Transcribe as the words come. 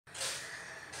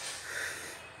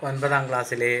9ാം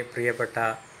ക്ലാസ്സിലെ പ്രിയപ്പെട്ട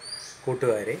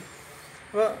കൂട്ടുകാരെ,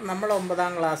 അപ്പോൾ നമ്മൾ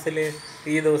 9ാം ക്ലാസ്സിൽ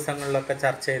ഈ ദിവസങ്ങളിലൊക്കെ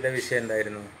ചർച്ച ചെയ്ത വിഷയം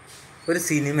എന്തായിരുന്നു? ഒരു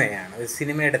സിനിമയാണ്, ഒരു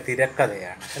സിനിമയുടെ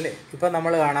തിരക്കഥയാണ്, അല്ലേ? ഇപ്പോൾ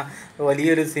നമ്മൾ കാണാം,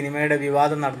 വലിയൊരു സിനിമയുടെ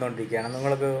വിവാദം നടന്നുകൊണ്ടിരിക്കുകയാണ്.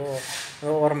 നിങ്ങൾക്ക്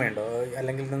ഓർമ്മയുണ്ടോ?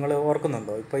 അല്ലെങ്കിൽ നിങ്ങൾ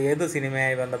ഓർക്കുന്നുണ്ടോ ഇപ്പോൾ ഏത്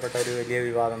സിനിമയായി ബന്ധപ്പെട്ട ഒരു വലിയ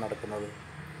വിവാദം നടക്കുന്നത്?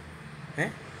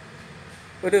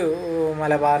 ഒരു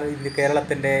മലബാർ,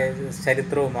 കേരളത്തിൻ്റെ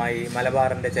ചരിത്രവുമായി,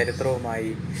 മലബാറിൻ്റെ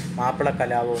ചരിത്രവുമായി, മാപ്പിള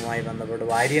കലാപവുമായി ബന്ധപ്പെട്ട്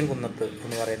വാര്യംകുന്നത്ത്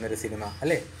എന്ന് പറയുന്നൊരു സിനിമ,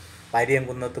 അല്ലേ?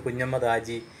 വാര്യംകുന്നത്ത് കുഞ്ഞമ്മദ്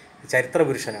ഹാജി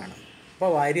ചരിത്രപുരുഷനാണ്.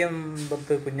 അപ്പോൾ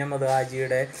വാര്യംകുന്നത്ത് കുഞ്ഞമ്മദ്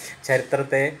ഹാജിയുടെ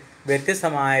ചരിത്രത്തെ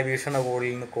വ്യത്യസ്തമായ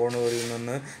കോണുകളിൽ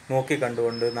നിന്ന്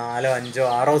നോക്കിക്കണ്ടുകൊണ്ട് 4, 5,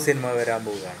 6 സിനിമ വരാൻ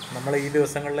പോവുകയാണ്. നമ്മൾ ഈ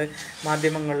ദിവസങ്ങളിൽ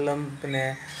മാധ്യമങ്ങളിലും പിന്നെ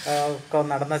ഒക്കെ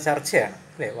നടന്ന ചർച്ചയാണ്,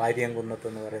 അല്ലേ? വാര്യംകുന്നത്ത്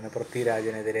എന്ന് പറയുന്ന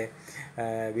പൃഥ്വിരാജിനെതിരെ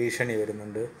ഭീഷണി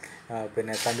വരുന്നുണ്ട്,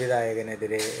 പിന്നെ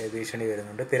സംവിധായകനെതിരെ ഭീഷണി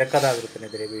വരുന്നുണ്ട്,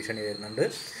 തിരക്കഥാകൃത്തിനെതിരെ ഭീഷണി വരുന്നുണ്ട്.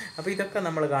 അപ്പോൾ ഇതൊക്കെ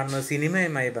നമ്മൾ കാണുന്നത്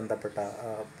സിനിമയുമായി ബന്ധപ്പെട്ട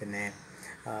പിന്നെ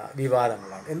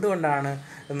വിവാദങ്ങളാണ്. എന്തുകൊണ്ടാണ്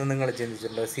എന്ന് നിങ്ങൾ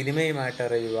ചിന്തിച്ചിട്ടുണ്ടോ?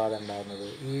 സിനിമയുമായിട്ടേറെ വിവാദം ഉണ്ടാകുന്നത്.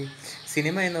 ഈ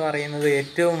സിനിമ എന്ന് പറയുന്നത്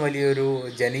ഏറ്റവും വലിയൊരു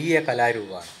ജനകീയ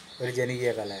കലാരൂപമാണ്, ഒരു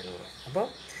ജനകീയ കലാരൂപം. അപ്പോൾ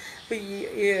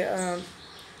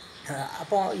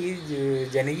ഈ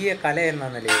ജനകീയ കല എന്ന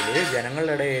നിലയിൽ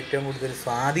ജനങ്ങളുടെ ഏറ്റവും കൂടുതൽ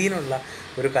സ്വാധീനമുള്ള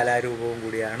ഒരു കലാരൂപവും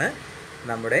കൂടിയാണ്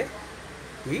നമ്മുടെ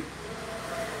ഈ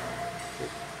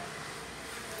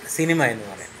സിനിമ എന്ന്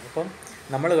പറയുന്നത്. അപ്പം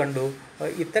നമ്മൾ കണ്ടു,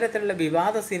 ഇത്തരത്തിലുള്ള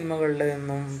വിവാദ സിനിമകളിൽ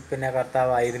നിന്നും പിന്നെ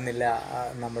കർത്താവായിരുന്നില്ല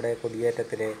നമ്മുടെ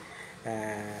കൊടിയേറ്റത്തിലെ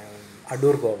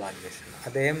അടൂർ ഗോപാലകൃഷ്ണൻ.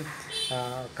 അദ്ദേഹം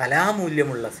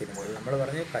കലാമൂല്യമുള്ള സിനിമകൾ, നമ്മൾ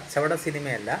പറഞ്ഞു കച്ചവട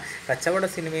സിനിമയല്ല, കച്ചവട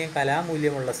സിനിമയും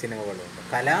കലാമൂല്യമുള്ള സിനിമകളുണ്ട്.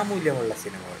 കലാമൂല്യമുള്ള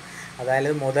സിനിമകൾ,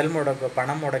 അതായത്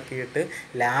പണം മുടക്കിയിട്ട്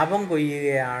ലാഭം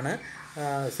കൊയ്യുകയാണ്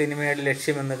സിനിമയുടെ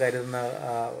ലക്ഷ്യമെന്ന് കരുതുന്ന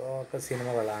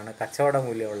സിനിമകളാണ് കച്ചവട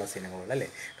മൂല്യമുള്ള സിനിമകൾ, അല്ലേ?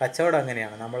 കച്ചവടം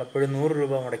അങ്ങനെയാണ്. നമ്മളെപ്പോഴും 100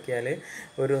 രൂപ മുടക്കിയാൽ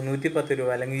ഒരു 110 രൂപ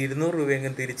അല്ലെങ്കിൽ 200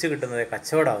 രൂപയെങ്കിലും തിരിച്ചു കിട്ടുന്നതേ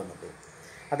കച്ചവടമാകുന്നുള്ളൂ.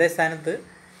 അതേ സ്ഥാനത്ത്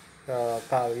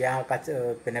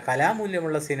പിന്നെ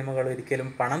കലാമൂല്യമുള്ള സിനിമകൾ ഒരിക്കലും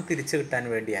പണം തിരിച്ചു കിട്ടാൻ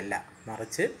വേണ്ടിയല്ല,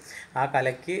 മറിച്ച് ആ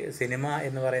കലയ്ക്ക്, സിനിമ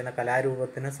എന്ന് പറയുന്ന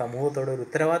കലാരൂപത്തിന് സമൂഹത്തോട് ഒരു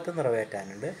ഉത്തരവാദിത്വം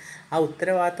നിറവേറ്റാനുണ്ട്. ആ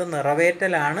ഉത്തരവാദിത്വം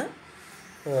നിറവേറ്റലാണ്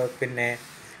പിന്നെ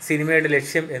സിനിമയുടെ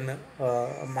ലക്ഷ്യം എന്ന്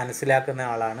മനസ്സിലാക്കുന്ന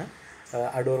ആളാണ്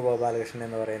അടൂർ ഗോപാലകൃഷ്ണൻ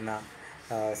എന്ന് പറയുന്ന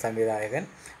സംവിധായകൻ.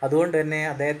 അതുകൊണ്ട് തന്നെ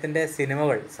അദ്ദേഹത്തിൻ്റെ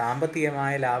സിനിമകൾ,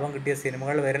 സാമ്പത്തികമായ ലാഭം കിട്ടിയ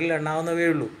സിനിമകൾ വിരലിലെണ്ണാവുന്നവേ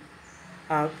ഉള്ളൂ.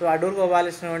 അടൂർ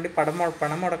ഗോപാലകൃഷ്ണന് വേണ്ടി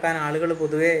പണം മുടക്കാൻ ആളുകൾ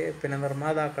പൊതുവേ, പിന്നെ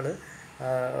നിർമ്മാതാക്കൾ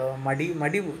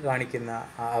മടി കാണിക്കുന്ന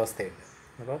അവസ്ഥയുണ്ട്.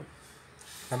 അപ്പോൾ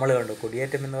നമ്മൾ കണ്ടു,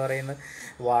 കൊടിയേറ്റം എന്ന് പറയുന്നത്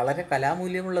വളരെ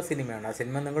കലാമൂല്യമുള്ള സിനിമയാണ്. ആ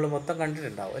സിനിമ നിങ്ങൾ മൊത്തം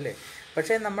കണ്ടിട്ടുണ്ടാവും, അല്ലേ?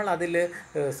 പക്ഷേ നമ്മൾ അതിൽ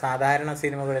സാധാരണ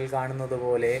സിനിമകളിൽ കാണുന്നത്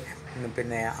പോലെ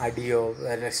പിന്നെ അടിയോ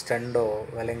സ്റ്റണ്ടോ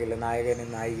അല്ലെങ്കിൽ നായകനും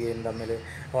നായികയും തമ്മിൽ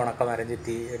ഉണക്കമരം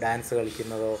ചുറ്റി ഡാൻസ്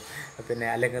കളിക്കുന്നതോ പിന്നെ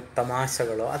അല്ലെങ്കിൽ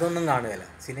തമാശകളോ അതൊന്നും കാണുകയില്ല.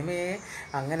 സിനിമയെ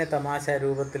അങ്ങനെ തമാശ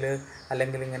രൂപത്തിൽ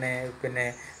അല്ലെങ്കിൽ ഇങ്ങനെ പിന്നെ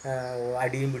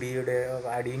അടിയും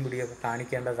പിടിയൊക്കെ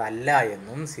കാണിക്കേണ്ടതല്ല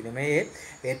എന്നും, സിനിമയെ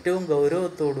ഏറ്റവും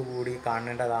ഗൗരവത്തോടു കൂടി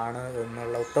കാണേണ്ടതാണ്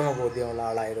എന്നുള്ള ഉത്തമ ബോധ്യമുള്ള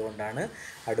ആളായതുകൊണ്ടാണ്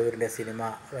അടൂരിൻ്റെ സിനിമ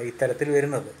ഇത്തരത്തിൽ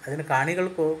വരുന്നത്. അതിന് കാണികൾ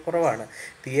കുറവാണ്.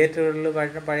 തിയേറ്ററുകളിൽ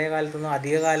പഴയ കാലത്തൊന്നും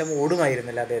അധികകാലം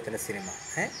ഓടുമായിരുന്നില്ല അദ്ദേഹത്തിൻ്റെ സിനിമ,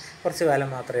 കുറച്ച് കാലം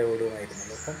മാത്രമേ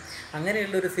ഓടുമായിരുന്നുള്ളൂ. അപ്പം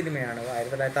അങ്ങനെയുള്ളൊരു സിനിമയാണ്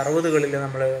 1960കളിൽ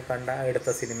നമ്മൾ എടുത്ത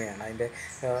സിനിമയാണ്. അതിൻ്റെ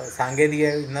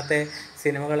ഇന്നത്തെ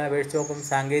സിനിമകളെ അപേക്ഷിച്ച് നോക്കുമ്പോൾ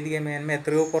സാങ്കേതിക മേന്മ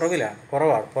എത്രയോ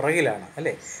പുറകിലാണ്,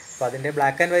 അല്ലേ? അപ്പോൾ അതിൻ്റെ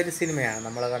ബ്ലാക്ക് ആൻഡ് വൈറ്റ് സിനിമയാണ്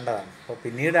നമ്മൾ കണ്ടതാണ്. അപ്പോൾ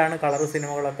പിന്നീടാണ് കളർ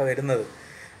സിനിമകളൊക്കെ വരുന്നത്.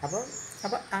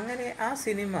 അപ്പോൾ അങ്ങനെ ആ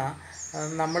സിനിമ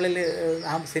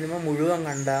ആ സിനിമ മുഴുവൻ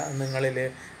കണ്ട നിങ്ങളിൽ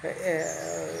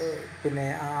പിന്നെ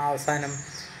ആ അവസാനം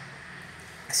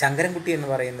ശങ്കരൻകുട്ടി എന്ന്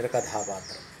പറയുന്നൊരു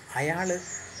കഥാപാത്രം, അയാൾ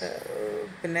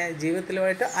പിന്നെ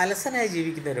ജീവിതത്തിലുമായിട്ട് അലസനായി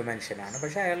ജീവിക്കുന്ന ഒരു മനുഷ്യനാണ്.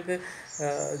 പക്ഷേ അയാൾക്ക്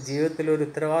ജീവിതത്തിലൊരു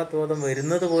ഉത്തരവാദിത്വബോധം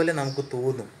വരുന്നത് പോലെ നമുക്ക്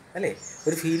തോന്നും, അല്ലേ?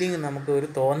 ഒരു ഫീലിംഗ്, നമുക്ക് ഒരു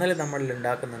തോന്നൽ നമ്മളിൽ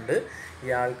ഉണ്ടാക്കുന്നുണ്ട്.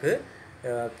 ഇയാൾക്ക്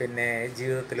പിന്നെ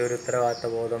ജീവിതത്തിലൊരു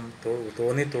ഉത്തരവാദിത്വബോധം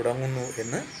തോന്നി തുടങ്ങുന്നു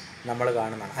എന്ന് നമ്മൾ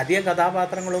കാണുന്നതാണ്. അധികം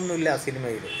കഥാപാത്രങ്ങളൊന്നുമില്ല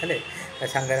സിനിമയിൽ, അല്ലേ?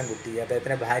 ശങ്കരൻകുട്ടി,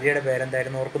 അദ്ദേഹത്തിൻ്റെ ഭാര്യയുടെ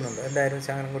പേരെന്തായിരുന്നു ഓർക്കുന്നുണ്ട്? എന്തായിരുന്നു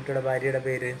ശങ്കരൻകുട്ടിയുടെ ഭാര്യയുടെ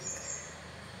പേര്?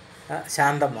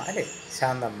 ശാന്തമ്മ, അല്ലേ?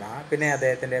 ശാന്തമ്മ, പിന്നെ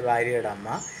അദ്ദേഹത്തിൻ്റെ ഭാര്യയുടെ അമ്മ,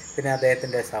 പിന്നെ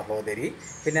അദ്ദേഹത്തിൻ്റെ സഹോദരി,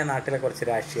 പിന്നെ നാട്ടിലെ കുറച്ച്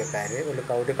രാഷ്ട്രീയക്കാർ,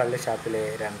 ഒരു കള്ള് ഷാപ്പിലെ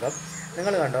രംഗം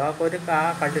നിങ്ങൾ കണ്ടോ? ആ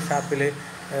കള്ള് ഷാപ്പിൽ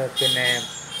പിന്നെ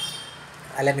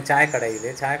അല്ലെങ്കിൽ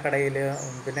ചായക്കടയിൽ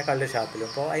പിന്നെ കള്ള് ഷാപ്പിലും.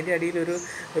 അപ്പോൾ അതിൻ്റെ അടിയിൽ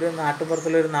ഒരു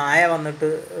നാട്ടുപുറത്തുള്ളൊരു നായ വന്നിട്ട്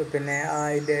പിന്നെ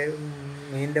അതിൻ്റെ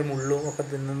മീനിൻ്റെ മുള്ളും ഒക്കെ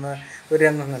തിന്നുന്ന ഒരു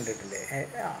രംഗം കണ്ടിട്ടില്ലേ?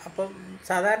 അപ്പം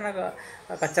സാധാരണ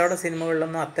കച്ചവട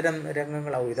സിനിമകളിലൊന്നും അത്തരം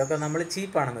രംഗങ്ങളാവും. ഇതൊക്കെ നമ്മൾ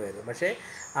ചീപ്പാണെന്ന് കരുതും. പക്ഷേ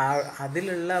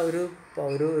അതിലുള്ള ഒരു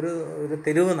ഒരു ഒരു ഒരു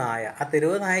തെരുവ് നായ, ആ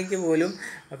തെരുവ് നായയ്ക്ക് പോലും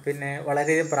പിന്നെ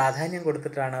വളരെ പ്രാധാന്യം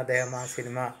കൊടുത്തിട്ടാണ് അദ്ദേഹം ആ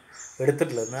സിനിമ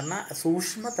എടുത്തിട്ടുള്ളത്. എന്ന് പറഞ്ഞാൽ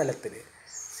സൂക്ഷ്മ തലത്തിൽ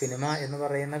സിനിമ എന്ന്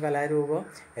പറയുന്ന കലാരൂപം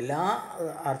എല്ലാ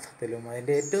അർത്ഥത്തിലും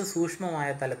അതിൻ്റെ ഏറ്റവും സൂക്ഷ്മമായ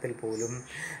തലത്തിൽ പോലും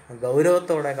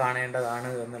ഗൗരവത്തോടെ കാണേണ്ടതാണ്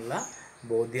എന്നുള്ള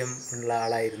ബോധ്യം ഉള്ള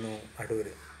ആളായിരുന്നു അടൂർ.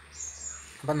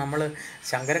 അപ്പം നമ്മൾ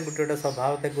ശങ്കരൻകുട്ടിയുടെ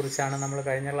സ്വഭാവത്തെക്കുറിച്ചാണ് നമ്മൾ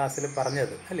കഴിഞ്ഞ ക്ലാസ്സിൽ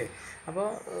പറഞ്ഞത് അല്ലേ? അപ്പോൾ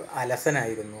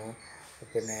അലസനായിരുന്നു.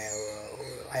 പിന്നെ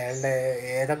അയാളുടെ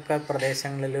ഏതൊക്കെ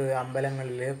പ്രദേശങ്ങളിൽ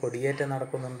അമ്പലങ്ങളിൽ കൊടിയേറ്റം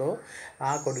നടക്കുന്നുണ്ടോ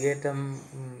ആ കൊടിയേറ്റം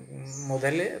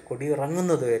മുതൽ കൊടി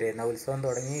ഇറങ്ങുന്നത് വരെ, ഉത്സവം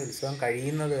തുടങ്ങി ഉത്സവം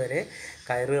കഴിയുന്നത് വരെ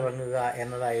കയറി ഇറങ്ങുക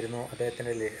എന്നതായിരുന്നു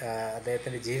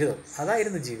അദ്ദേഹത്തിൻ്റെ ജീവിതം.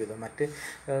 അതായിരുന്നു ജീവിതം. മറ്റ്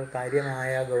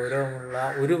കാര്യമായ ഗൗരവമുള്ള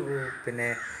ഒരു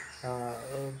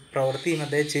പ്രവൃത്തിയും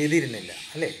അദ്ദേഹം ചെയ്തിരുന്നില്ല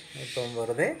അല്ലേ? ഇപ്പം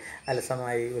വെറുതെ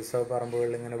അലസമായി ഉത്സവ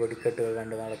പറമ്പുകളിൽ ഇങ്ങനെ വെടിക്കെട്ടുകൾ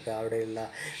കണ്ട് നടക്കുക, അവിടെയുള്ള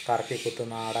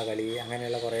കറക്കിക്കുത്തുന്ന ആടകളി,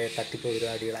 അങ്ങനെയുള്ള കുറേ തട്ടിപ്പ്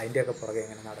പരിപാടികൾ, അതിൻ്റെയൊക്കെ പുറകെ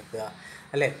ഇങ്ങനെ നടക്കുക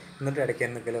അല്ലേ? എന്നിട്ട് ഇടയ്ക്ക്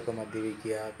എന്തെങ്കിലുമൊക്കെ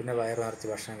മദ്യപിക്കുക, പിന്നെ വയറ് നിറച്ച്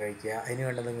ഭക്ഷണം കഴിക്കുക, അതിന്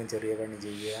വേണ്ട എന്തെങ്കിലും ചെറിയ പണി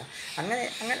ചെയ്യുക, അങ്ങനെ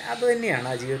അത് തന്നെയാണ്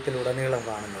ആ ജീവിതത്തിലുടനീളം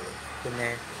കാണുന്നത്. പിന്നെ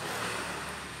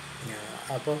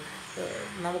അപ്പോൾ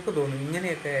നമുക്ക് തോന്നും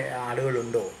ഇങ്ങനെയൊക്കെ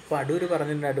ആളുകളുണ്ടോ? ഇപ്പോൾ അടൂർ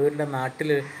പറഞ്ഞിട്ടുണ്ട്, അടൂരിൻ്റെ നാട്ടിൽ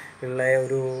ഉള്ള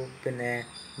ഒരു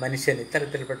മനുഷ്യൻ,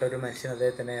 ഇത്തരത്തിൽപ്പെട്ട ഒരു മനുഷ്യൻ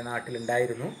അദ്ദേഹത്തിൻ്റെ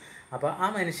നാട്ടിലുണ്ടായിരുന്നു. അപ്പോൾ ആ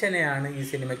മനുഷ്യനെയാണ് ഈ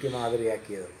സിനിമയ്ക്ക്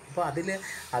മാതൃകയാക്കിയത്. അപ്പോൾ അതിൽ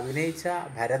അഭിനയിച്ച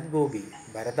ഭരത് ഗോപി,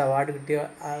 ഭരത് അവാർഡ് കിട്ടിയ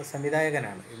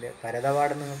സംവിധായകനാണ്. ഭരത്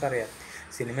അവാർഡ് നിങ്ങൾക്കറിയാം,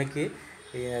 സിനിമയ്ക്ക്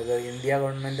ഇന്ത്യ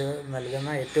ഗവൺമെൻറ്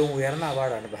നൽകുന്ന ഏറ്റവും ഉയർന്ന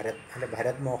അവാർഡാണ്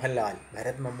ഭരത് മോഹൻലാൽ,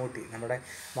 ഭരത് മമ്മൂട്ടി, നമ്മുടെ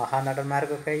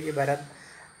മഹാനടന്മാർക്കൊക്കെ ഈ ഭരത്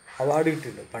അവാർഡ്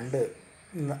കിട്ടിയിട്ടുണ്ട്. പണ്ട്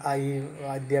ഈ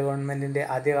ഇന്ത്യ ഗവൺമെൻറ്റിൻ്റെ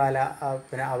ആദ്യകാല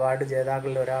അവാർഡ്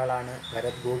ജേതാക്കളിൽ ഒരാളാണ്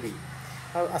ഭരത് ഗോപി.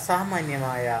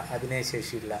 അസാമാന്യമായ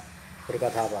അഭിനയശേഷിയുള്ള ഒരു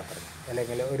കഥാപാത്രം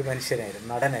അല്ലെങ്കിൽ ഒരു മനുഷ്യനായിരുന്നു,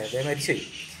 നടനായിരുന്നു. അദ്ദേഹം മരിച്ചുപോയി.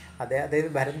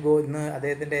 അദ്ദേഹം ഇന്ന്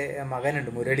അദ്ദേഹത്തിൻ്റെ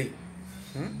മകനുണ്ട് മുരളി.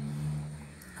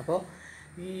 അപ്പോൾ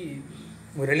ഈ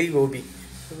മുരളി ഗോപി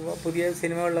പുതിയ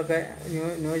സിനിമകളിലൊക്കെ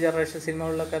ന്യൂ ജനറേഷൻ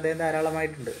സിനിമകളിലൊക്കെ അദ്ദേഹം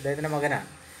ധാരാളമായിട്ടുണ്ട്. അദ്ദേഹത്തിൻ്റെ മകനാണ്.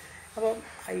 അപ്പം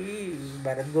ഈ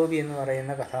ഭരത് ഗോപി എന്ന്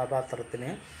പറയുന്ന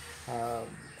കഥാപാത്രത്തിന്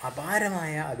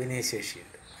അപാരമായ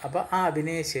അഭിനയശേഷിയുണ്ട്. അപ്പോൾ ആ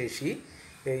അഭിനയശേഷി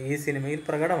ഈ സിനിമയിൽ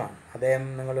പ്രകടമാണ്. അദ്ദേഹം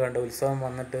നിങ്ങൾ കണ്ട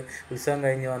ഉത്സവം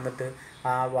കഴിഞ്ഞ് വന്നിട്ട്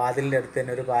ആ വാതിലിൻ്റെ അടുത്ത്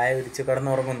തന്നെ ഒരു പായ വിരിച്ച്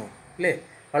കിടന്നുറങ്ങുന്നു അല്ലേ?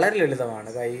 വളരെ ലളിതമാണ്.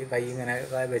 കൈ ഇങ്ങനെ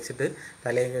വെച്ചിട്ട്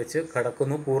തലയിൽ വെച്ച്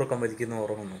കിടക്കുന്നു, കൂർക്കം വലിക്കുന്നു,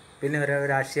 ഉറങ്ങുന്നു. പിന്നെ ഒരു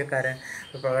രാഷ്ട്രീയക്കാരൻ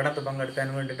പ്രകടനത്തിൽ പങ്കെടുക്കാൻ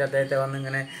വേണ്ടിയിട്ട് അദ്ദേഹത്തെ വന്ന്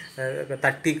ഇങ്ങനെ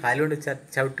തട്ടി കാലുകൊണ്ട്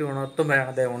ചവിട്ടി ഉണർത്തുമ്പോഴാണ്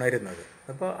അദ്ദേഹം ഉണരുന്നത്.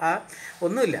 അപ്പോൾ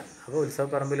ഒന്നുമില്ല. അപ്പോൾ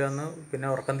ഉത്സവപ്പറമ്പിൽ വന്ന് പിന്നെ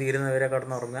ഉറക്കം തീരുന്നവരെ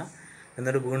കിടന്നുറങ്ങുക,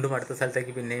 എന്നിട്ട് വീണ്ടും അടുത്ത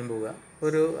സ്ഥലത്തേക്ക് പിന്നെയും പോവുക.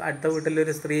 ഒരു അടുത്ത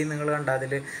വീട്ടിലൊരു സ്ത്രീ നിങ്ങൾ കണ്ട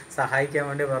അതിൽ സഹായിക്കാൻ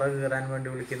വേണ്ടി വിറക് കീറാൻ വേണ്ടി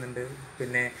വിളിക്കുന്നുണ്ട്,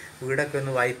 പിന്നെ വീടൊക്കെ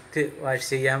ഒന്ന് വൈറ്റ് വാഷ്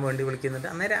ചെയ്യാൻ വേണ്ടി വിളിക്കുന്നുണ്ട്.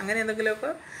 അന്നേരം അങ്ങനെ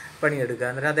എന്തെങ്കിലുമൊക്കെ പണിയെടുക്കുക.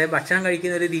 അന്നേരം അദ്ദേഹം ഭക്ഷണം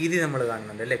കഴിക്കുന്ന ഒരു രീതി നമ്മൾ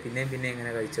കാണുന്നുണ്ട് അല്ലേ? പിന്നെയും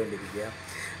ഇങ്ങനെ കഴിച്ചുകൊണ്ടിരിക്കുക.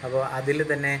 അപ്പോൾ അതിൽ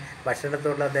തന്നെ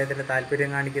ഭക്ഷണത്തോടുള്ള അദ്ദേഹത്തിൻ്റെ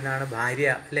താല്പര്യം കാണിക്കുന്നതാണ് ഭാര്യ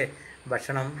അല്ലേ?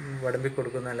 ഭക്ഷണം വിളമ്പി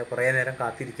കൊടുക്കുന്നതല്ല, കുറേ നേരം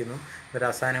കാത്തിരിക്കുന്നു. എന്നിട്ട്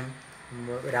അവസാനം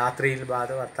രാത്രിയിൽ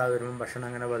ഭർത്താവ് വരുമ്പം ഭക്ഷണം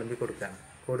അങ്ങനെ വിളമ്പി കൊടുക്കുകയാണ്.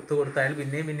 കൊടുത്താൽ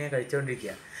പിന്നെയും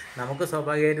കഴിച്ചുകൊണ്ടിരിക്കുക. നമുക്ക്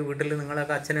സ്വാഭാവികമായിട്ട് വീട്ടിൽ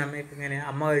നിങ്ങളൊക്കെ അച്ഛനും അമ്മയൊക്കെ ഇങ്ങനെ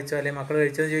അമ്മ കഴിച്ചോ അല്ലെങ്കിൽ മക്കൾ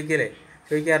കഴിച്ചോ എന്ന്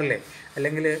ചോദിക്കാറില്ലേ?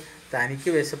 അല്ലെങ്കിൽ തനിക്ക്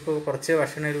വിശപ്പ് കുറച്ച്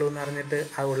ഭക്ഷണമേ ഉള്ളൂ എന്ന് പറഞ്ഞിട്ട്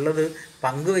ആ ഉള്ളത്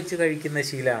പങ്കുവെച്ച് കഴിക്കുന്ന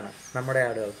ശീലമാണ് നമ്മുടെ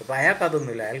ആളുകൾക്ക്. അപ്പോൾ അയാൾക്ക്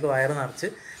അതൊന്നുമില്ല. അയാൾക്ക് വയറ് നിറച്ച്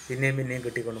പിന്നെയും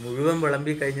കിട്ടിക്കൊണ്ട് മുഴുവൻ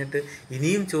വിളമ്പി കഴിഞ്ഞിട്ട്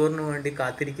ഇനിയും ചോറിന് വേണ്ടി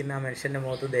കാത്തിരിക്കുന്ന ആ മനുഷ്യൻ്റെ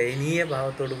മുഖത്ത് ദയനീയ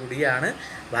ഭാവത്തോടു കൂടിയാണ്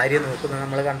ഭാര്യ നോക്കുന്നത്,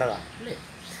 നമ്മൾ കണ്ടതാണ് അല്ലേ?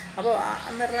 അപ്പോൾ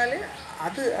എന്ന് പറഞ്ഞാൽ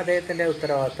അത് അദ്ദേഹത്തിൻ്റെ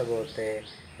ഉത്തരവാദിത്ത ബോധത്തെ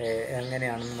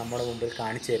എങ്ങനെയാണെന്ന് നമ്മുടെ മുമ്പിൽ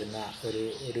കാണിച്ചു തരുന്ന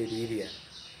ഒരു രീതിയാണ്.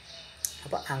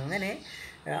 അപ്പോൾ അങ്ങനെ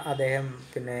അദ്ദേഹം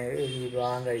ഈ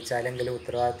വിവാഹം കഴിച്ചാലെങ്കിലും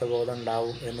ഉത്തരവാദിത്ത ബോധം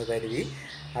ഉണ്ടാവും എന്ന് കരുതി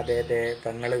അദ്ദേഹത്തെ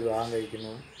പെങ്ങൾ വിവാഹം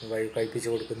കഴിപ്പിച്ചു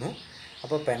കൊടുക്കുന്നു.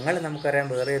 അപ്പോൾ പെങ്ങൾ നമുക്കറിയാം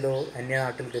വേറെ ഏതോ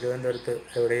അന്യനാട്ടിൽ തിരുവനന്തപുരത്ത്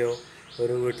എവിടെയോ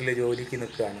ഒരു വീട്ടിൽ ജോലിക്ക്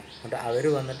നിൽക്കുകയാണ്. എന്നിട്ട് അവർ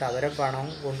വന്നിട്ട് അവരെ പണം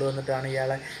കൊണ്ടുവന്നിട്ടാണ്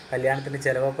ഇയാളെ കല്യാണത്തിന്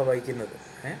ചിലവൊക്കെ വഹിക്കുന്നത്.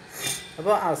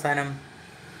 അപ്പോൾ അവസാനം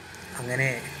അങ്ങനെ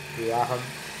വിവാഹം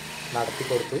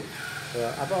നടത്തിക്കൊടുത്തു.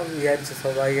 അപ്പോൾ വിചാരിച്ചു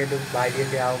സ്വാഭാവികമായിട്ടും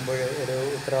ഭാര്യയൊക്കെ ആകുമ്പോൾ ഒരു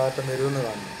ഉത്തരവാദിത്വം വരുമെന്ന്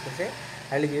കാണുന്നു. പക്ഷേ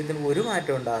അയാളുടെ ജീവിതത്തിൽ ഒരു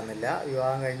മാറ്റം ഉണ്ടാകുന്നില്ല.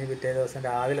 വിവാഹം കഴിഞ്ഞ് പിറ്റേ ദിവസം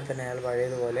രാവിലെ തന്നെ അയാൾ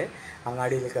പഴയതുപോലെ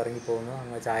അങ്ങാടിയിലേക്ക് ഇറങ്ങിപ്പോകുന്നു.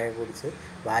 അങ്ങ് ചായ കുടിച്ച്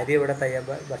ഭാര്യ ഇവിടെ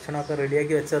ഭക്ഷണമൊക്കെ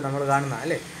റെഡിയാക്കി വെച്ചത് നമ്മൾ കാണുന്ന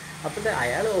അല്ലേ? അപ്പോൾ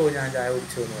അയാൾ ഞാൻ ചായ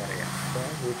കുടിച്ചു എന്ന് പറയാം. അപ്പോൾ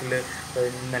വീട്ടിൽ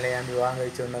ഇന്നലെ ഞാൻ വിവാഹം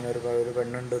കഴിച്ചുകൊണ്ടെന്ന് ഒരു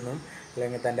പെണ്ണുണ്ടെന്നും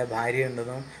അല്ലെങ്കിൽ തൻ്റെ ഭാര്യ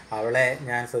ഉണ്ടെന്നും അവളെ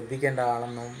ഞാൻ ശ്രദ്ധിക്കേണ്ട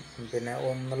ആളെന്നും പിന്നെ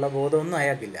ഒന്നുള്ള ബോധമൊന്നും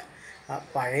അയാൾക്കില്ല.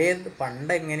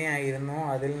 പണ്ടെങ്ങനെയായിരുന്നോ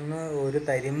അതിൽ നിന്ന് ഒരു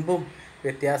തരിമ്പും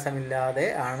വ്യത്യാസമില്ലാതെ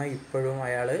ആണ് ഇപ്പോഴും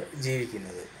അയാൾ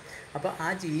ജീവിക്കുന്നത്. അപ്പോൾ ആ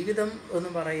ജീവിതം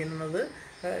എന്ന് പറയുന്നത്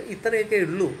ഇത്രയൊക്കെ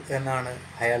ഉള്ളൂ എന്നാണ്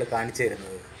അയാൾ കാണിച്ചു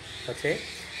തരുന്നത്. പക്ഷേ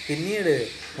പിന്നീട്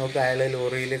നമുക്ക് അയാൾ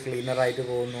ലോറിയിൽ ക്ലീനറായിട്ട്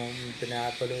പോകുന്നു. പിന്നെ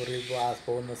അപ്പോൾ ലോറി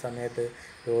പോകുന്ന സമയത്ത്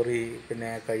ലോറി പിന്നെ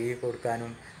കഴുകി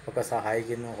കൊടുക്കാനും ഒക്കെ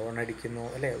സഹായിക്കുന്നു, ഹോണടിക്കുന്നു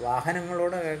അല്ലേ.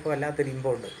 വാഹനങ്ങളോട് അയാൾക്ക് വല്ലാത്തൊരു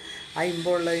ഇമ്പമുണ്ട്. ആ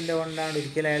ഇമ്പമുള്ളതിൻ്റെ കൊണ്ടാണ്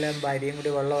ഒരിക്കലും അയാൾ ഭാര്യയും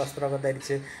കൂടി വെള്ള വസ്ത്രമൊക്കെ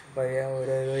ധരിച്ച്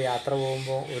ഒരു യാത്ര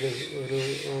പോകുമ്പോൾ ഒരു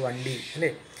വണ്ടി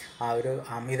അല്ലേ ആ ഒരു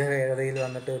അമിത വേഗതയിൽ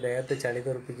വന്നിട്ട് ദേഹത്ത് ചളി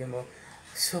തെറിപ്പിക്കുമ്പോൾ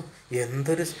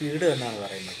എന്തൊരു സ്പീഡ് എന്നാണ്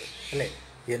പറയുന്നത് അല്ലേ.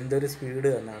 എന്തൊരു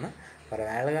സ്പീഡ് എന്നാണ്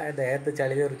പറയുന്നത്. അയാൾ ദേഹത്ത്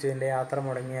ചളി തെറിച്ചതിൻ്റെ യാത്ര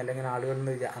മുടങ്ങി അല്ലെങ്കിൽ ആളുകളിൽ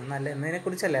നിന്ന് അന്നല്ല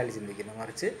എന്നതിനെക്കുറിച്ചല്ല അയാൾ ചിന്തിക്കുന്നത്.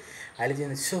 മറിച്ച് അയാൾ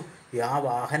ചിന്തിച്ചു ആ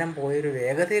വാഹനം പോയൊരു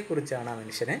വേഗതയെക്കുറിച്ചാണ് ആ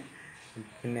മനുഷ്യനെ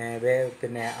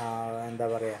പിന്നെ എന്താ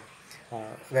പറയുക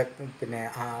പിന്നെ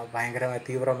ഭയങ്കരമായ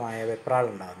തീവ്രമായ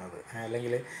വെപ്രാളുണ്ടാകുന്നത്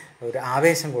അല്ലെങ്കിൽ ഒരു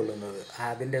ആവേശം കൊള്ളുന്നത്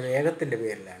അതിൻ്റെ വേഗത്തിൻ്റെ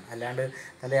പേരിലാണ്. അല്ലാണ്ട്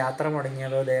തൻ്റെ യാത്ര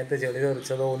മുടങ്ങിയതോ ദേഹത്ത് ചെളി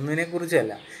തെറിച്ചതോ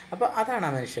ഒന്നിനെക്കുറിച്ചല്ല. അപ്പോൾ അതാണ്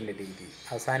ആ മനുഷ്യൻ്റെ രീതി.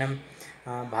 അവസാനം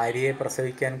ഭാര്യയെ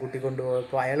പ്രസവിക്കാൻ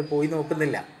കൂട്ടിക്കൊണ്ടുപോയപ്പോൾ അയാൾ പോയി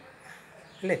നോക്കുന്നില്ല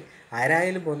അല്ലേ.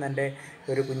 ആരായാലും പോകുന്ന എൻ്റെ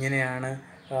ഒരു കുഞ്ഞിനെയാണ്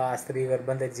സ്ത്രീ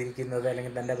ഗർഭം ധരിച്ചിരിക്കുന്നത്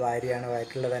അല്ലെങ്കിൽ തൻ്റെ ഭാര്യയാണ്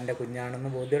വയറ്റിലുള്ളത് തൻ്റെ കുഞ്ഞാണെന്ന്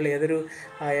ബോധ്യമുള്ള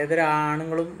ഏതൊരു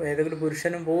ആണുങ്ങളും ഏതെങ്കിലും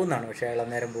പുരുഷനും പോകുന്നതാണ്. പക്ഷേ അയാൾ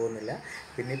അന്നേരം പോകുന്നില്ല.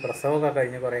 പിന്നെ ഈ പ്രസവമൊക്കെ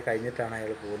കഴിഞ്ഞ് കുറേ കഴിഞ്ഞിട്ടാണ്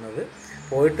അയാൾ പോകുന്നത്.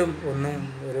 പോയിട്ടും ഒന്നും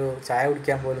ഒരു ചായ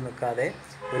കുടിക്കാൻ പോലും നിൽക്കാതെ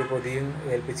ഒരു പൊതിയും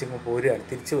ഏൽപ്പിച്ചിങ്ങ് പോരുകയാണ്,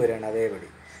 തിരിച്ചു പോരുകയാണ് അതേപടി.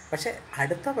 പക്ഷേ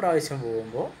അടുത്ത പ്രാവശ്യം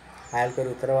പോകുമ്പോൾ അയാൾക്കൊരു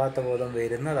ഉത്തരവാദിത്വ ബോധം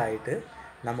വരുന്നതായിട്ട്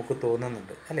നമുക്ക്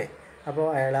തോന്നുന്നുണ്ട് അല്ലേ. അപ്പോൾ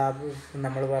അയാൾ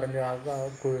നമ്മൾ പറഞ്ഞു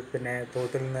പിന്നെ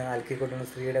തോട്ടിൽ നിന്ന് അലക്കിക്കൊണ്ടുവന്ന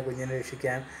സ്ത്രീയുടെ കുഞ്ഞിനെ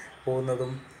രക്ഷിക്കാൻ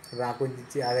പോകുന്നതും ആ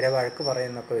അവരെ വഴക്ക്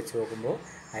പറയുന്നതൊക്കെ വെച്ച് നോക്കുമ്പോൾ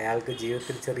അയാൾക്ക്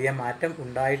ജീവിതത്തിൽ ചെറിയ മാറ്റം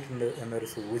ഉണ്ടായിട്ടുണ്ട് എന്നൊരു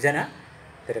സൂചന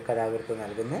തിരക്കഥാകൃത്ത്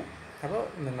നൽകുന്നു. അപ്പോൾ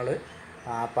നിങ്ങൾ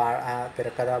ആ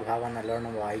തിരക്കഥാഭാഗം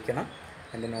നല്ലവണ്ണം വായിക്കണം.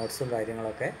 എൻ്റെ നോട്ട്സും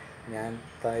കാര്യങ്ങളൊക്കെ ഞാൻ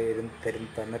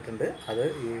തന്നിട്ടുണ്ട്. അത്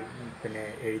പിന്നെ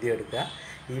എഴുതിയെടുക്കുക.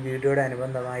 ഈ വീഡിയോയുടെ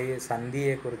അനുബന്ധമായി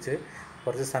സന്ധിയെക്കുറിച്ച്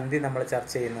കുറച്ച് സന്ധി നമ്മൾ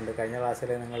ചർച്ച ചെയ്യുന്നുണ്ട്. കഴിഞ്ഞ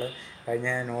ക്ലാസ്സിൽ കഴിഞ്ഞ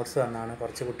നോട്ട്സ് തന്നാണ്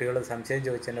കുറച്ച് കുട്ടികൾ സംശയം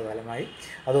ചോദിച്ചതിൻ്റെ ഫലമായി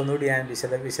അതൊന്നുകൂടി ഞാൻ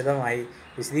വിശദമായി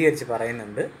വിശദീകരിച്ച്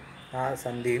പറയുന്നുണ്ട്. ആ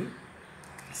സന്ധിയും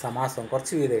സമാസവും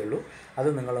കുറച്ച് വീതമേ ഉള്ളൂ. അത്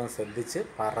നിങ്ങളൊന്ന് ശ്രദ്ധിച്ച്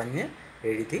പറഞ്ഞ്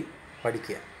എഴുതി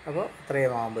പഠിക്കുക. അപ്പോൾ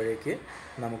അത്രയും ആകുമ്പോഴേക്ക്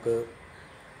നമുക്ക്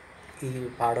ഈ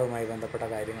പാഠവുമായി ബന്ധപ്പെട്ട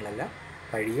കാര്യങ്ങളെല്ലാം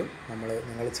കഴിയും.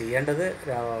 നിങ്ങൾ ചെയ്യേണ്ടത്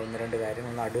 1-2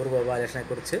 കാര്യങ്ങൾ. ഒന്ന് അടൂർ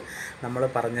ഗോപാലകൃഷ്ണനെക്കുറിച്ച് നമ്മൾ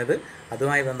പറഞ്ഞത്,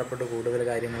 അതുമായി ബന്ധപ്പെട്ട് കൂടുതൽ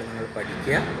കാര്യങ്ങൾ നിങ്ങൾ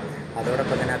പഠിക്കുക.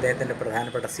 അതോടൊപ്പം തന്നെ അദ്ദേഹത്തിൻ്റെ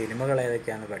പ്രധാനപ്പെട്ട സിനിമകൾ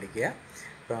ഏതൊക്കെയാണെന്ന് പഠിക്കുക.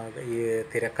 ഈ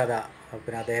തിരക്കഥ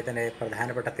പിന്നെ അദ്ദേഹത്തിൻ്റെ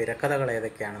പ്രധാനപ്പെട്ട തിരക്കഥകൾ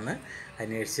ഏതൊക്കെയാണെന്ന്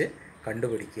അന്വേഷിച്ച്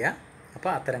കണ്ടുപിടിക്കുക. അപ്പോൾ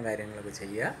അത്തരം കാര്യങ്ങളൊക്കെ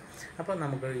ചെയ്യുക. അപ്പോൾ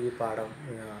നമുക്ക് ഈ പാഠം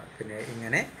പിന്നെ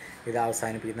ഇങ്ങനെ ഇത്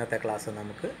അവസാനിപ്പിക്കുക. ഇന്നത്തെ ക്ലാസ്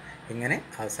നമുക്ക് ഇങ്ങനെ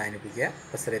അവസാനിപ്പിക്കുക.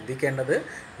 അപ്പോൾ ശ്രദ്ധിക്കേണ്ടത്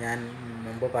ഞാൻ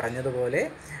മുമ്പ് പറഞ്ഞതുപോലെ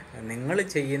നിങ്ങൾ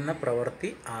ചെയ്യുന്ന പ്രവൃത്തി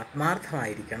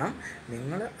ആത്മാർത്ഥമായിരിക്കണം.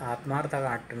 നിങ്ങൾ ആത്മാർത്ഥത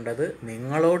കാട്ടേണ്ടത്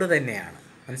നിങ്ങളോട് തന്നെയാണ്.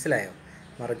 മനസ്സിലായോ?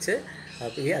 മറിച്ച്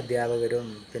ഈ അധ്യാപകരും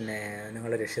പിന്നെ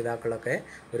നിങ്ങളുടെ രക്ഷിതാക്കളൊക്കെ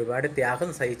ഒരുപാട്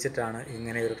ത്യാഗം സഹിച്ചിട്ടാണ്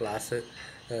ഇങ്ങനെ ഒരു ക്ലാസ്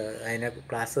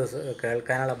ക്ലാസ്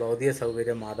കേൾക്കാനുള്ള ഭൗതിക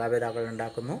സൗകര്യം മാതാപിതാക്കൾ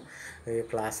ഉണ്ടാക്കുന്നു. ഈ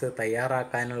ക്ലാസ്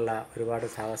തയ്യാറാക്കാനുള്ള ഒരുപാട്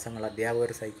സാഹസങ്ങൾ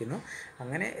അധ്യാപകർ സഹിക്കുന്നു.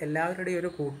 അങ്ങനെ എല്ലാവരുടെയും ഒരു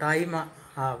കൂട്ടായ്മ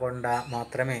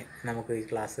മാത്രമേ നമുക്ക് ഈ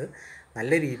ക്ലാസ്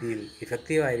നല്ല രീതിയിൽ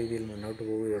ഇഫക്റ്റീവായ രീതിയിൽ മുന്നോട്ട്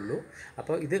പോവുകയുള്ളൂ.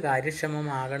 അപ്പോൾ ഇത്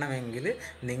കാര്യക്ഷമമാകണമെങ്കിൽ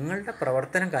നിങ്ങളുടെ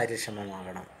പ്രവർത്തനം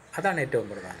കാര്യക്ഷമമാകണം. അതാണ് ഏറ്റവും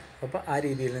പ്രധാനം. അപ്പോൾ ആ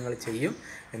രീതിയിൽ നിങ്ങൾ ചെയ്യും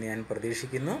എന്ന് ഞാൻ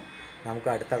പ്രതീക്ഷിക്കുന്നു. നമുക്ക്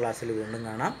അടുത്ത ക്ലാസ്സിൽ വീണ്ടും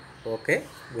കാണാം. Okay,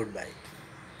 good bye.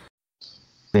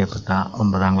 പ്രിയപ്പെട്ട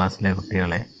 9ാം ക്ലാസ്സിലെ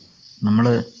കുട്ടികളെ, നമ്മൾ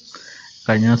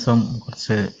കഴിഞ്ഞ ദിവസം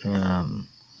കുറച്ച്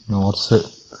നോട്ട്സ്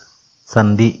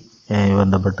സന്ധി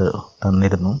ബന്ധപ്പെട്ട്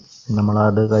തന്നിരുന്നു.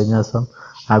 നമ്മളത് കഴിഞ്ഞ ദിവസം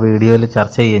ആ വീഡിയോയിൽ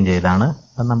ചർച്ച ചെയ്യുകയും ചെയ്താണ്.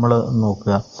 അത് നമ്മൾ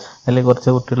നോക്കുക. അല്ലെങ്കിൽ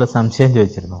കുറച്ച് കുട്ടികൾ സംശയം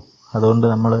ചോദിച്ചിരുന്നു. അതുകൊണ്ട്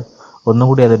നമ്മൾ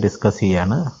ഒന്നുകൂടി അത് ഡിസ്കസ്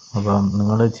ചെയ്യാണ്. അപ്പം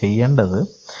നിങ്ങൾ ചെയ്യേണ്ടത്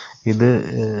ഇത്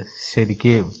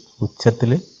ശരിക്കും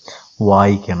ഉച്ചത്തിൽ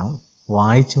വായിക്കണം,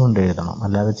 വായിച്ചുകൊണ്ട് എഴുതണം.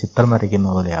 അല്ലാതെ ചിത്രം വരയ്ക്കുന്ന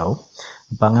പോലെയാവും.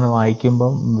 അപ്പം അങ്ങനെ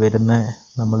വായിക്കുമ്പം വരുന്ന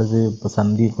നമ്മളിത് ഇപ്പോൾ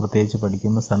സന്ധി പ്രത്യേകിച്ച്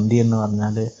പഠിക്കുമ്പോൾ സന്ധി എന്ന്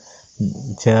പറഞ്ഞാൽ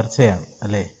ചേർച്ചയാണ്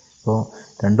അല്ലേ. ഇപ്പോൾ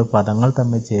 2 പദങ്ങൾ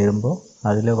തമ്മിൽ ചേരുമ്പോൾ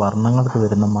അതിലെ വർണ്ണങ്ങൾക്ക്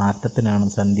വരുന്ന മാറ്റത്തിനാണ്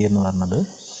സന്ധി എന്ന് പറഞ്ഞത്.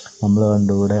 നമ്മൾ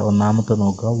കണ്ടുകൂടെ ഒന്നാമത്തെ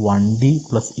നോക്കുക, വണ്ടി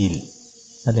പ്ലസ് ഇൽ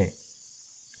അല്ലേ.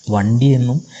 വണ്ടി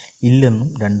എന്നും ഇല്ലെന്നും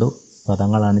 2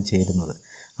 പദങ്ങളാണ് ചേരുന്നത്.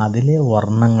 അതിലെ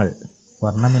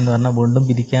വർണ്ണം എന്ന് പറഞ്ഞാൽ വീണ്ടും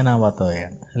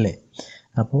പിരിക്കാനാവാത്തവയാണ് അല്ലേ.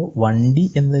 അപ്പോൾ വണ്ടി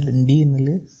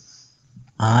എന്നതിൽ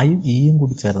ആയും ഈയും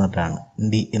കൂടി ചേർന്നിട്ടാണ്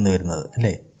ഡി എന്ന് വരുന്നത്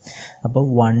അല്ലേ. അപ്പോൾ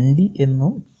വണ്ടി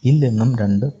എന്നും ഇല്ലെന്നും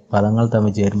 2 പദങ്ങൾ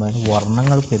തമ്മിൽ ചേരുമ്പോൾ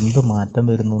വർണ്ണങ്ങൾക്ക് എന്ത് മാറ്റം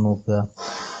വരുന്നു നോക്കുക.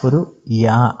 ഒരു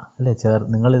യാ അല്ലേ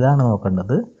നിങ്ങളിതാണ്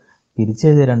നോക്കേണ്ടത്.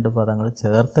 പിരിച്ചെഴുതിയ 2 പദങ്ങൾ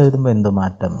ചേർത്ത് എഴുതുമ്പോൾ എന്ത്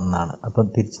മാറ്റം എന്നാണ്. അപ്പം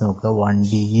തിരിച്ച് നോക്കുക,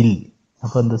 വണ്ടിയിൽ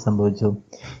അപ്പോൾ എന്ത് സംഭവിച്ചു?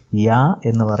 യാ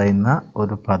എന്ന് പറയുന്ന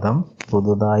ഒരു പദം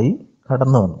പുതുതായി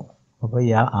കടന്നു വന്നു. അപ്പോൾ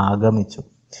യാ ആഗമിച്ചു.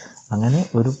 അങ്ങനെ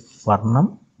ഒരു വർണ്ണം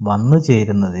വന്നു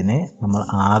ചേരുന്നതിനെ നമ്മൾ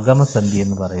ആഗമസന്ധി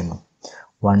എന്ന് പറയുന്നു.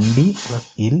 വണ്ടി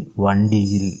പ്ലസ് ഇൽ,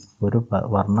 വണ്ടിയിൽ ഒരു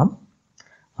വർണ്ണം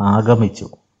ആഗമിച്ചു.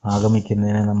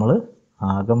 ആഗമിക്കുന്നതിനെ നമ്മൾ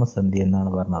ആഗമസന്ധി എന്നാണ്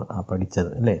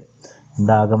പഠിച്ചത് അല്ലേ?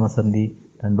 എന്താ ആഗമസന്ധി?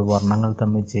 രണ്ട് വർണ്ണങ്ങൾ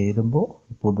തമ്മിൽ ചേരുമ്പോൾ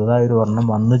പുതുതായൊരു വർണ്ണം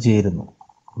വന്നു ചേരുന്നു.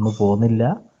 ഒന്ന് പോകുന്നില്ല,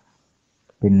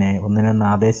 പിന്നെ ഒന്നിനൊന്ന്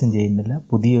ആദേശം ചെയ്യുന്നില്ല.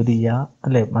 പുതിയൊരു യാ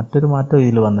അല്ലേ? മറ്റൊരു മാറ്റം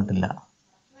ഇതിൽ വന്നിട്ടില്ല.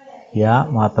 യാ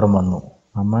മാത്രം വന്നു.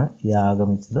 നമ്മൾ യാ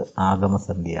ആഗമിച്ചത്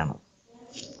ആഗമസന്ധിയാണ്.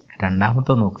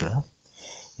 രണ്ടാമത്തെ നോക്കുക,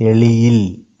 എളിയിൽ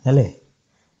അല്ലേ?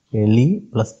 എളി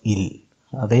പ്ലസ് ഇൽ,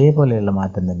 അതേപോലെയുള്ള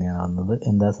മാറ്റം തന്നെയാണ് വന്നത്.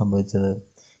 എന്താ സംഭവിച്ചത്?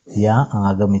 യാ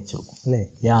ആഗമിച്ചു അല്ലേ?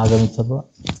 യാ ആഗമിച്ചപ്പോൾ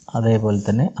അതേപോലെ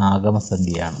തന്നെ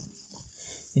ആഗമസന്ധിയാണ്.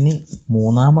 ഇനി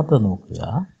മൂന്നാമത്തെ നോക്കുക,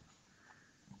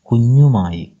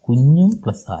 കുഞ്ഞുമായി. കുഞ്ഞും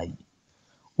പ്ലസ് ആയി.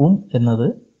 എന്നത്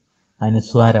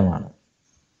അനുസ്വാരമാണ്.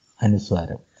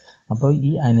 അനുസ്വാരം. അപ്പോൾ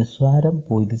ഈ അനുസ്വാരം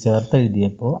പോയിട്ട്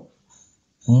ചേർത്തെഴുതിയപ്പോൾ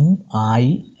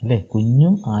ആയി അല്ലേ?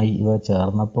 കുഞ്ഞും ആയി ഇവ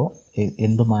ചേർന്നപ്പോൾ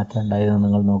എന്ത് മാറ്റം ഉണ്ടായതെന്ന്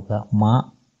നിങ്ങൾ നോക്കുക. മ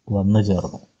വന്നു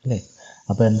ചേർന്നു അല്ലേ?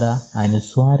 അപ്പോൾ എന്താ?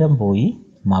 അനുസ്വാരം പോയി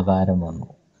മകാരം വന്നു.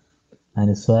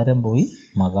 അനുസ്വാരം പോയി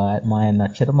മ എന്ന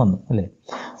അക്ഷരം വന്നു അല്ലേ?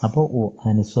 അപ്പോൾ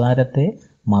അനുസ്വാരത്തെ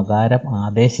മകാരം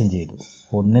ആദേശം ചെയ്തു.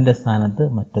 ഒന്നിൻ്റെ സ്ഥാനത്ത്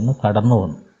മറ്റൊന്ന് കടന്നു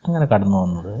വന്നു. അങ്ങനെ കടന്നു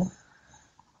വന്നത്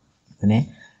ഇതിനെ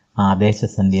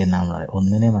ആദേശസന്ധി എന്നാണ് പറയുന്നത്.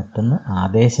 ഒന്നിനെ മറ്റൊന്ന്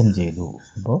ആദേശം ചെയ്തു.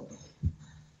 അപ്പോൾ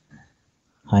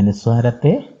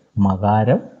അനുസ്വാരത്തെ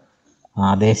മകാരം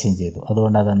ആദേശം ചെയ്തു.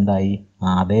 അതുകൊണ്ട് അതെന്തായി?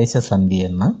 ആദേശസന്ധി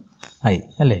എന്ന് ആയി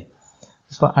അല്ലേ?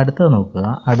 അപ്പോൾ അടുത്തത് നോക്കുക.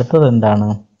 അടുത്തത് എന്താണ്?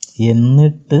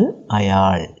 എന്നിട്ട്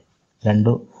അയാൾ.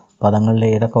 രണ്ടു പദങ്ങളിലെ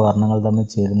ഏതൊക്കെ വർണ്ണങ്ങൾ തമ്മിൽ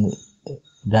ചേരുന്നു?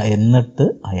 എന്നിട്ട്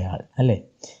അയാൾ അല്ലേ?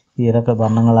 ഏതൊക്കെ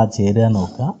വർണ്ണങ്ങളാ ചേരുക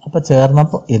നോക്കുക. അപ്പോൾ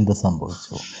ചേർന്നപ്പോൾ എന്ത്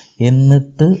സംഭവിച്ചു?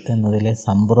 എന്നിട്ട് എന്നതിലെ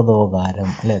സമ്പ്രദോകാരം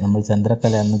അല്ലേ? നമ്മൾ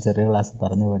ചന്ദ്രക്കല എന്ന് ചെറിയ ക്ലാസ്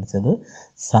പറഞ്ഞു പഠിച്ചത്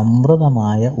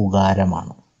സമ്പ്രദമായ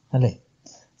ഉകാരമാണ് അല്ലേ?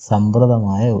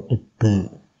 സമ്പ്രദമായ ഇട്ട്.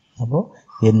 അപ്പോൾ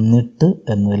എന്നിട്ട്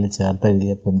എന്നതിൽ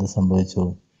ചേർത്തെഴുതിയപ്പോൾ എന്ത് സംഭവിച്ചു?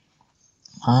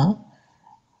 ആ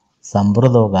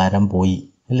സമ്പ്രദോകാരം പോയി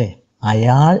അല്ലേ?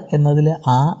 അയാൾ എന്നതിൽ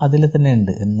അതിൽ തന്നെ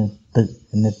ഉണ്ട്.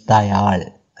 എന്നിട്ട് അയാൾ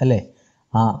അല്ലേ?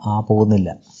 ആ പോകുന്നില്ല.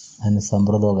 അതിന്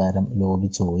സമ്പ്രദോകാരം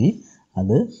ലോപിച്ചു പോയി.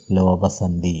 അത്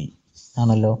ലോപസന്ധി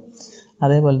ആണല്ലോ.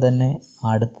 അതേപോലെ തന്നെ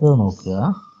അടുത്തത് നോക്കുക,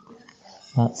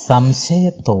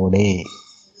 സംശയത്തോടെ.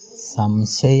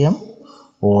 സംശയം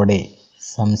ഓടെ,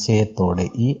 സംശയത്തോടെ.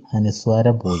 ഈ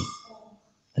അനുസ്വാരം പോയി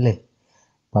അല്ലേ?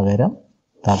 പകരം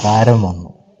തകാരം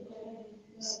വന്നു.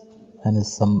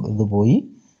 ഇത് പോയി.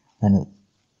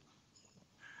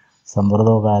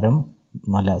 സമ്പ്രദോകാരം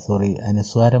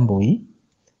അനുസ്വാരം പോയി,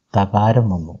 തകാരം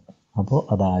വന്നു. അപ്പോൾ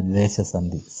അത്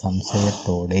ആദേശസന്ധി.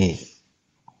 സംശയത്തോടെ.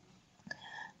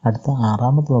 അടുത്ത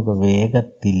ആറാമത്തെ നോക്കുക,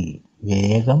 വേഗത്തിൽ.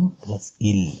 വേഗം പ്ലസ്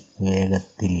ഇൽ,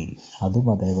 വേഗത്തിൽ. അതും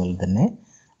അതേപോലെ തന്നെ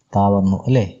താ വന്നു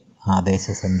അല്ലേ?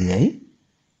 ആദേശസന്ധിയായി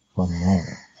വന്നു.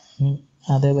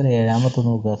 അതേപോലെ ഏഴാമത്തെ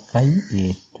നോക്കുക, കൈ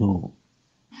ഏറ്റു.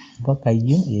 അപ്പോൾ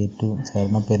കയ്യും ഏറ്റവും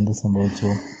ചേർന്നപ്പോൾ എന്ത് സംഭവിച്ചു?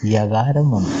 യകാരം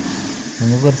വന്നു.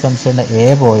 നിങ്ങൾക്കൊരു സംശയമുണ്ട്, എ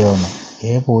പോയോന്ന്?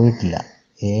 എ പോയിട്ടില്ല.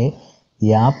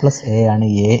 യാ പ്ലസ് എ ആണ്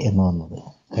എ എന്ന് വന്നത്.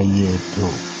 കയ്യേറ്റു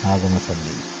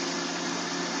ആഗമസന്ധി.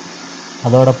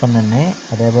 അതോടൊപ്പം തന്നെ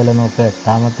അതേപോലെ നോക്കുക,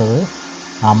 എട്ടാമത്തത്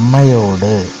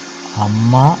അമ്മയോട്.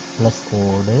 അമ്മ പ്ലസ്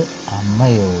ഓട്,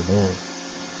 അമ്മയോട്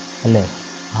അല്ലേ?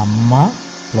 അമ്മ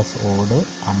പ്ലസ് ഓട്,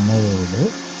 അമ്മയോട്.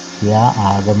 യാ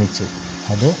ആഗമിച്ചു.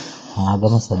 അത്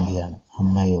ആഗമസന്ധിയാണ്.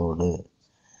 അമ്മയോട്.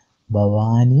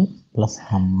 ഭവാനി പ്ലസ്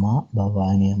അമ്മ,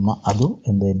 ഭവാനി അമ്മ. അതും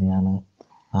എന്ത് തന്നെയാണ്?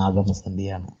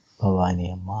 ആഗമസന്ധിയാണ്. ഭവാനി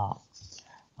അമ്മ.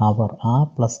 അവർ. ആ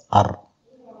പ്ലസ് അർ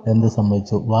എന്ത്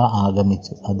സംഭവിച്ചു? വ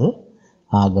ആഗമിച്ചു. അത്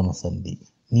ആഗമസന്ധി.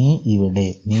 നീ ഇവിടെ.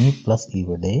 നീ പ്ലസ്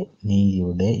ഇവിടെ, നീ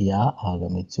ഇവിടെ. യാ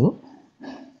ആഗമിച്ചു.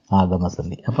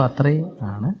 ആഗമസന്ധി. അപ്പോൾ അത്രയും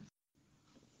ആണ്.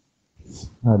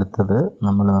 അടുത്തത്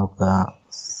നമ്മൾ നോക്കുക,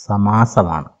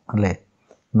 സമാസമാണ് അല്ലേ?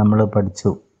 നമ്മൾ പഠിച്ചു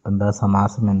എന്താ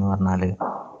സമാസം എന്ന് പറഞ്ഞാൽ.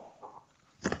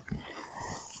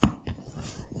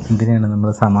 എന്തിനാണ് നമ്മൾ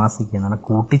സമാസിക്കുക?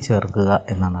 കൂട്ടിച്ചേർക്കുക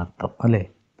എന്നാണ് അർത്ഥം അല്ലേ?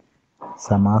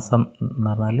 സമാസം എന്ന്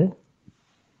പറഞ്ഞാൽ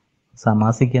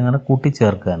സമാസിക്കുക എന്ന് പറഞ്ഞാൽ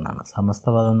കൂട്ടിച്ചേർക്കുക എന്നാണ്. സമസ്ത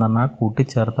പദം എന്ന് പറഞ്ഞാൽ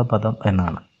കൂട്ടിച്ചേർത്ത പദം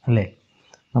എന്നാണ് അല്ലേ?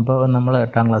 അപ്പോൾ നമ്മൾ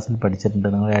 8ാം ക്ലാസ്സിൽ പഠിച്ചിട്ടുണ്ട്.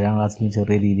 നിങ്ങൾ 7ാം ക്ലാസ്സിൽ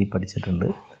ചെറിയ രീതിയിൽ പഠിച്ചിട്ടുണ്ട്.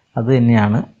 അത്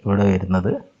തന്നെയാണ് ഇവിടെ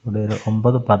വരുന്നത്. ഇവിടെ ഒരു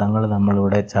 9 പദങ്ങൾ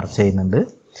നമ്മളിവിടെ ചർച്ച ചെയ്യുന്നുണ്ട്.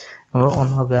 അപ്പോൾ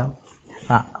ഒന്ന് നോക്കുക.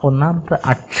 ഒന്നാമത്തെ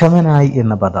അക്ഷമനായി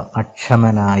എന്ന പദം.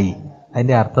 അക്ഷമനായി,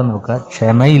 അതിൻ്റെ അർത്ഥം നോക്കുക,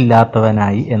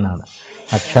 ക്ഷമയില്ലാത്തവനായി എന്നാണ്.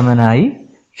 അക്ഷമനായി,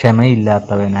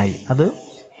 ക്ഷമയില്ലാത്തവനായി. അത്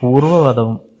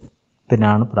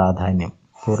പൂർവ്വപദത്തിനാണ് പ്രാധാന്യം.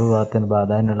 പൂർവ്വഭാവത്തിന്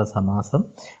പ്രാധാന്യമുള്ള സമാസം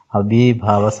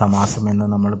അവ്യയീഭാവ സമാസം എന്ന്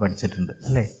നമ്മൾ പഠിച്ചിട്ടുണ്ട്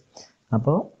അല്ലേ.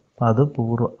 അപ്പോൾ അത്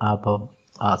അപ്പം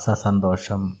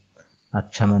സന്തോഷം,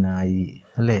 അക്ഷമനായി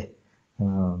അല്ലേ,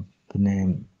 പിന്നെ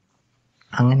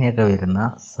അങ്ങനെയൊക്കെ വരുന്ന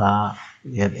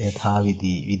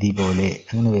യഥാവിധി, വിധി പോലെ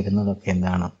അങ്ങനെ വരുന്നതൊക്കെ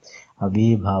എന്താണ്?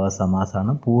 അവ്യയീഭാവ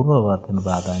സമാസമാണ് പൂർവ്വഭാവത്തിന്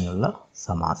പ്രാധാന്യമുള്ള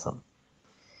സമാസം.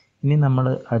 ഇനി നമ്മൾ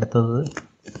അടുത്തത്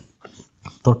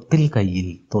തൊട്ടിൽ കയ്യിൽ,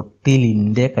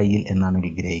 തൊട്ടിലിൻ്റെ കയ്യിൽ എന്നാണ്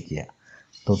വിഗ്രഹിക്കുക.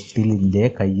 തൊട്ടിലിൻ്റെ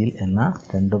കയ്യിൽ എന്ന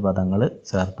 2 പദങ്ങൾ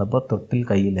ചേർത്തപ്പോൾ തൊട്ടിൽ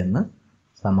കയ്യിൽ എന്ന്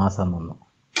സമാസം വന്നു.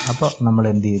 അപ്പോൾ നമ്മൾ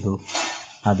എന്ത് ചെയ്തു?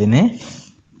 അതിനെ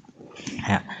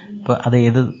ഇപ്പോൾ അത്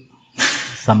ഏത്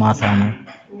സമാസമാണ്?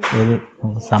 ഏത്?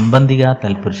 സംബന്ധിക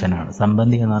തൽപുരുഷനാണ്.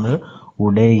 സംബന്ധിക എന്ന് പറഞ്ഞത്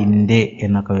ഉടേ ഇൻ്റെ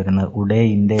എന്നൊക്കെ വരുന്നത്, ഉടേ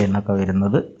ഇൻ്റെ എന്നൊക്കെ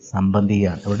വരുന്നത്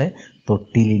സംബന്ധികയാണ്. ഇവിടെ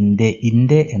തൊട്ടിലിൻ്റെ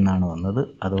ഇൻ്റെ എന്നാണ് വന്നത്.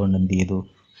 അതുകൊണ്ട് എന്ത് ചെയ്തു?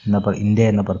 ഇൻ്റെ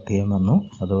എന്ന പ്രത്യയം വന്നു.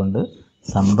 അതുകൊണ്ട്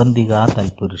സംബന്ധിക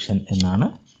തൽപുരുഷൻ എന്നാണ്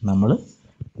നമ്മൾ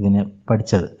ഇതിനെ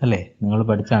പഠിച്ചത് അല്ലേ. നിങ്ങൾ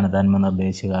പഠിച്ചാണ്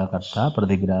ധന്മനിർദ്ദേശിക കർത്ത,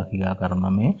 പ്രതിഗ്രാഹിക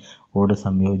കർമ്മമേ, ഓട്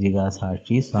സംയോജിക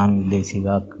സാക്ഷി, സ്വാമി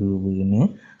ഉദ്ദേശിക കീവിന്,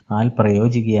 ആൽ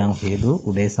പ്രയോജികയാം ഹേതു,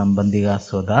 ഉടേ സംബന്ധിക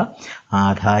സ്വത,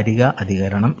 ആധാരിക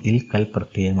അധികരണം, ഇൽ കൽ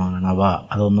പ്രത്യയമാണവ.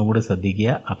 അതൊന്നും കൂടി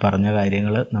ശ്രദ്ധിക്കുക. ആ പറഞ്ഞ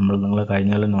കാര്യങ്ങൾ നിങ്ങൾ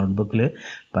കഴിഞ്ഞ നോട്ട്ബുക്കിൽ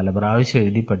പല പ്രാവശ്യം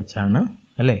എഴുതി പഠിച്ചാണ്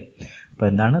അല്ലേ. അപ്പോൾ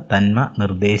എന്താണ്? തന്മ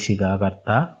നിർദ്ദേശിക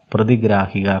കർത്ത,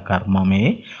 പ്രതിഗ്രാഹിക കർമ്മമേ,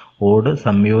 ഓട്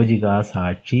സംയോജിക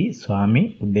സാക്ഷി, സ്വാമി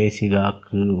ഉദ്ദേശിക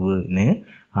കീവിന്,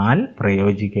 ആൽ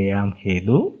പ്രയോജികയാം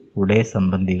ഹേതു, ഉടേ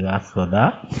സംബന്ധിക സ്വത,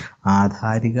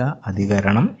 ആധാരിക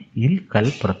അധികരണം, ഇൽ കൽ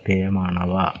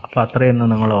പ്രത്യയമാണവ. അപ്പോൾ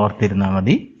അത്രയൊന്നും നിങ്ങൾ ഓർത്തിരുന്നാൽ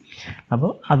മതി.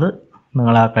 അപ്പോൾ അത്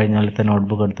നിങ്ങൾ ആ കഴിഞ്ഞ കാലത്തെ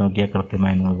നോട്ട്ബുക്ക് എടുത്ത് നോക്കിയാൽ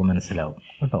കൃത്യമായി നിങ്ങൾക്ക് മനസ്സിലാവും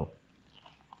കേട്ടോ.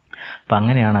 അപ്പം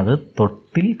അങ്ങനെയാണത്.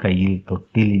 തൊട്ടിൽ കയ്യിൽ,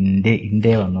 തൊട്ടിലിൻ്റെ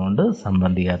ഇൻ്റെ വന്നുകൊണ്ട്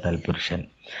സംബന്ധിക തൽപുരുഷൻ.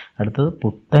 അടുത്തത്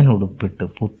പുത്തൻ ഉടുപ്പിട്ട്,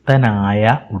 പുത്തനായ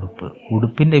ഉടുപ്പ്.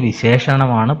 ഉടുപ്പിൻ്റെ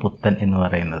വിശേഷണമാണ് പുത്തൻ എന്ന്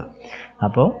പറയുന്നത്.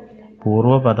 അപ്പോൾ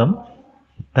പൂർവ്വപദം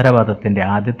ഉത്തരപദത്തിൻ്റെ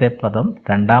ആദ്യത്തെ പദം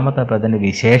രണ്ടാമത്തെ പദത്തിൻ്റെ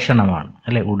വിശേഷണമാണ്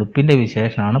അല്ലേ. ഉടുപ്പിൻ്റെ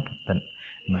വിശേഷണമാണ് പുത്തൻ.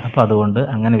 അപ്പോൾ അതുകൊണ്ട്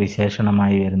അങ്ങനെ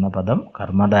വിശേഷണമായി വരുന്ന പദം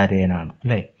കർമ്മധാരയനാണ്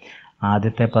അല്ലേ.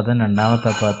 ആദ്യത്തെ പദം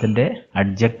രണ്ടാമത്തെ പദത്തിൻ്റെ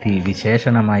അഡ്ജക്റ്റീവ്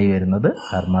വിശേഷണമായി വരുന്നത്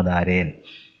കർമ്മധാരയൻ.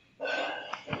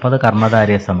 അപ്പോൾ അത്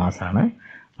കർമ്മധാരയ സമാസമാണ്.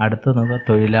 അടുത്ത് നമുക്ക്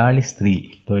തൊഴിലാളി സ്ത്രീ,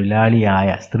 തൊഴിലാളിയായ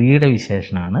സ്ത്രീയുടെ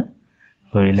വിശേഷണമാണ്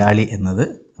തൊഴിലാളി എന്നത്.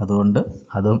 അതുകൊണ്ട്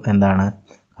അതും എന്താണ്?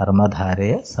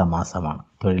 കർമ്മധാരയ സമാസമാണ്.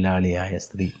 തൊഴിലാളിയായ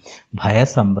സ്ത്രീ.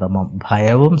 ഭയസംഭ്രമം,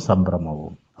 ഭയവും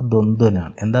സംഭ്രമവും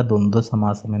ദ്വന്ദ്വനാണ്. എന്താ ദ്വന്ദ്വ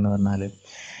സമാസം എന്ന് പറഞ്ഞാൽ?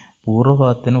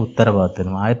 പൂർവ്വപദത്തിനും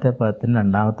ഉത്തരപദത്തിനും ആദ്യത്തെ പദത്തിനും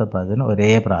രണ്ടാമത്തെ പദത്തിനും ഒരേ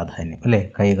പ്രാധാന്യം അല്ലേ.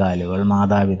 കൈകാലുകൾ,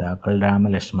 മാതാപിതാക്കൾ,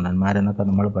 രാമലക്ഷ്മണന്മാരെന്നൊക്കെ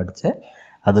നമ്മൾ പഠിച്ച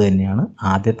അത് തന്നെയാണ്.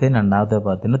 ആദ്യത്തെയും രണ്ടാമത്തെ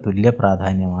പദത്തിന് തുല്യ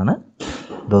പ്രാധാന്യമാണ്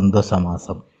ദ്വന്ദ്വ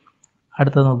സമാസം.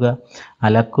 അടുത്ത നോക്കുക,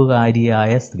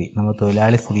 അലക്കുകാരിയായ സ്ത്രീ. നമ്മൾ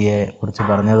തൊഴിലാളി സ്ത്രീയെ കുറിച്ച്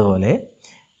പറഞ്ഞതുപോലെ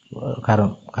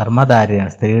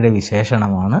കർമ്മധാരയാണ്, സ്ത്രീയുടെ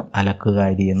വിശേഷണമാണ്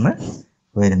അലക്കുകാരി എന്ന്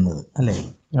വരുന്നത് അല്ലേ.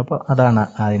 അപ്പോൾ അതാണ്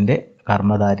അതിൻ്റെ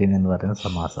കർമ്മധാര്യൻ എന്ന് പറയുന്ന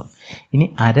സമാസം. ഇനി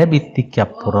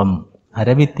അരഭിത്തിക്കപ്പുറം,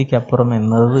 അരഭിത്തിക്കപ്പുറം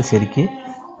എന്നത് ശരിക്ക്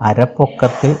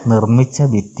അരപ്പൊക്കത്തിൽ നിർമ്മിച്ച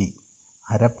ഭിത്തി,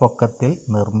 അരപ്പൊക്കത്തിൽ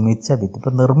നിർമ്മിച്ച ഭിത്തി.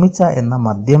 ഇപ്പം നിർമ്മിച്ച എന്ന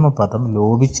മധ്യമ പദം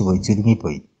ലോപിച്ചു പോയി,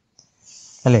 ചുരുങ്ങിപ്പോയി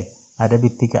അല്ലേ.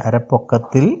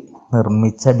 അരപ്പൊക്കത്തിൽ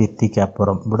നിർമ്മിച്ച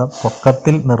ഭിത്തിക്കപ്പുറം. ഇവിടെ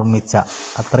പൊക്കത്തിൽ നിർമ്മിച്ച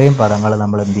അത്രയും പദങ്ങൾ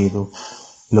നമ്മൾ എന്ത് ചെയ്തു?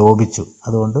 ലോപിച്ചു.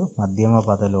 അതുകൊണ്ട്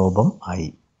മധ്യമപദ ലോപം ആയി.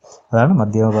 അതാണ്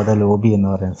മധ്യമപദ ലോപി എന്ന്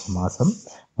പറയുന്ന സമാസം.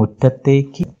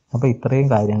 മുറ്റത്തേക്ക്. അപ്പോൾ ഇത്രയും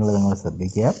കാര്യങ്ങൾ നിങ്ങൾ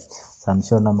ശ്രദ്ധിക്കുക.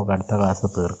 സംശയം നമുക്ക് അടുത്ത ക്ലാസ്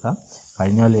തീർക്കാം.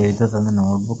 കഴിഞ്ഞ പോലെ എഴുതി തന്ന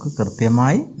നോട്ട്ബുക്ക്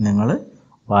കൃത്യമായി നിങ്ങൾ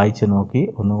വായിച്ചു നോക്കി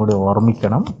ഒന്നുകൂടി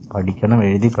ഓർമ്മിക്കണം, പഠിക്കണം,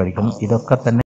 എഴുതി പഠിക്കണം. ഇതൊക്കെ തന്നെ